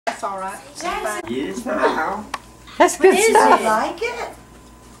That's all right. Yes, now. That's good Is stuff. it? Like it?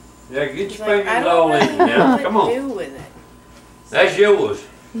 Yeah, get He's your like, I fingers don't all know in it now. what Come to on. do with it. That's yours.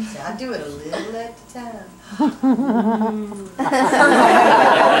 I do it a little at a time.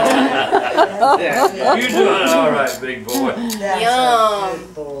 You're doing all right, big boy. That's Yum. a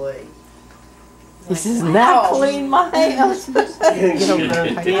good boy. He says, now Ow. clean my hands. Get over there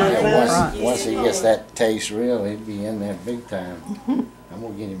and take it Yeah, out in front. once he gets that taste real, he'll be in there big time. I'm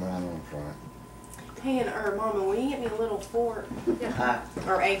gonna get him right on the front. Hey, or Mama, will you get me a little fork?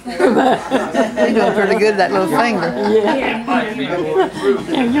 Or a fork? You're doing pretty good, that little finger. Yeah. It might be going through.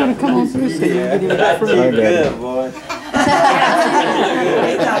 You want to come on through so you can get him that fruit? Good, boy.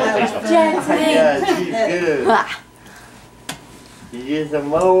 Jackson. Yeah, she's good. You get some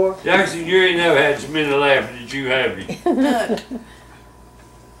more? Jackson, you ain't never had so many laughing that you have. You.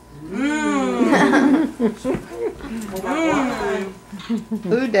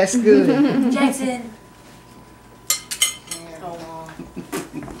 Ooh, that's good. Jackson.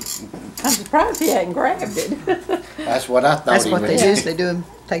 I'm surprised he hadn't grabbed it. That's what I thought That's he what would they do. usually do.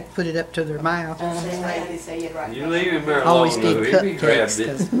 Put it up to their mouth. You leave him there Always long need though. He grabbed cupcakes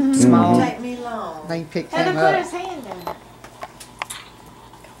it. because small. Take me long. They pick Let him them put up. his hand down.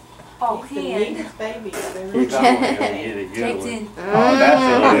 Oh, hand. He's always gonna get a good one. Jackson. Oh, that's a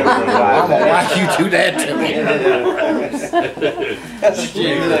different Mama, one. why'd you do that to me?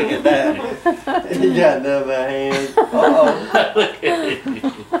 Shit, look at that. He got another hand. Uh-oh.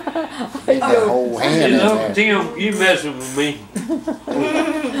 That whole hand You in know, there. Tim, you messing with me.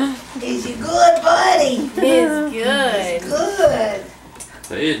 Is you good, buddy? It's good.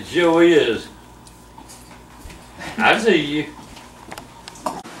 Good. It sure is. I see you.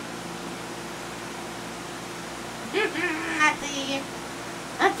 I see you.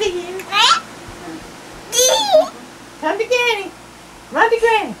 I see you. Come to Granny. Run to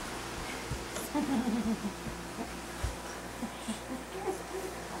Granny.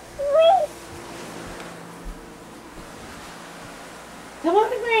 Come on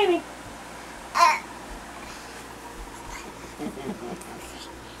to Granny.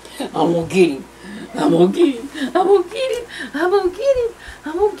 I'm gonna get him. I'm gonna get him. I'm gonna get him. I'm gonna get him.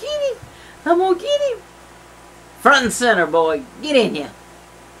 I'm gonna get him. I'm gonna get him. Front and center, boy. Get in here.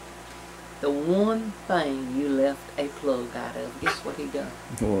 The one thing you left a plug out of, guess what he done?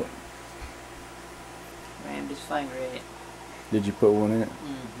 What? Rammed his finger in it. Did you put one in it?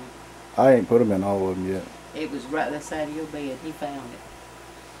 Mm-hmm. I ain't put them in all of them yet. It was right that side of your bed. He found it.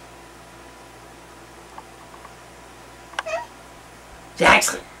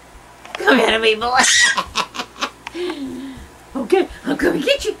 Jackson, come here to me, boy. Okay, I'm coming to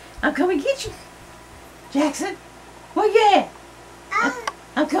get you. I'm coming to get you. Jackson, where you at?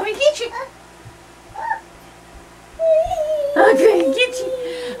 I'm coming to get you. I'm going to get you.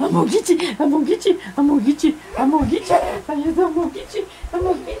 I'm going to get you. I'm going to get you. I'm going to get you. I'm going to get you. I'm going to get you. I'm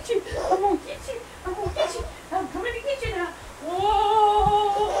going to get you. I'm going to get you.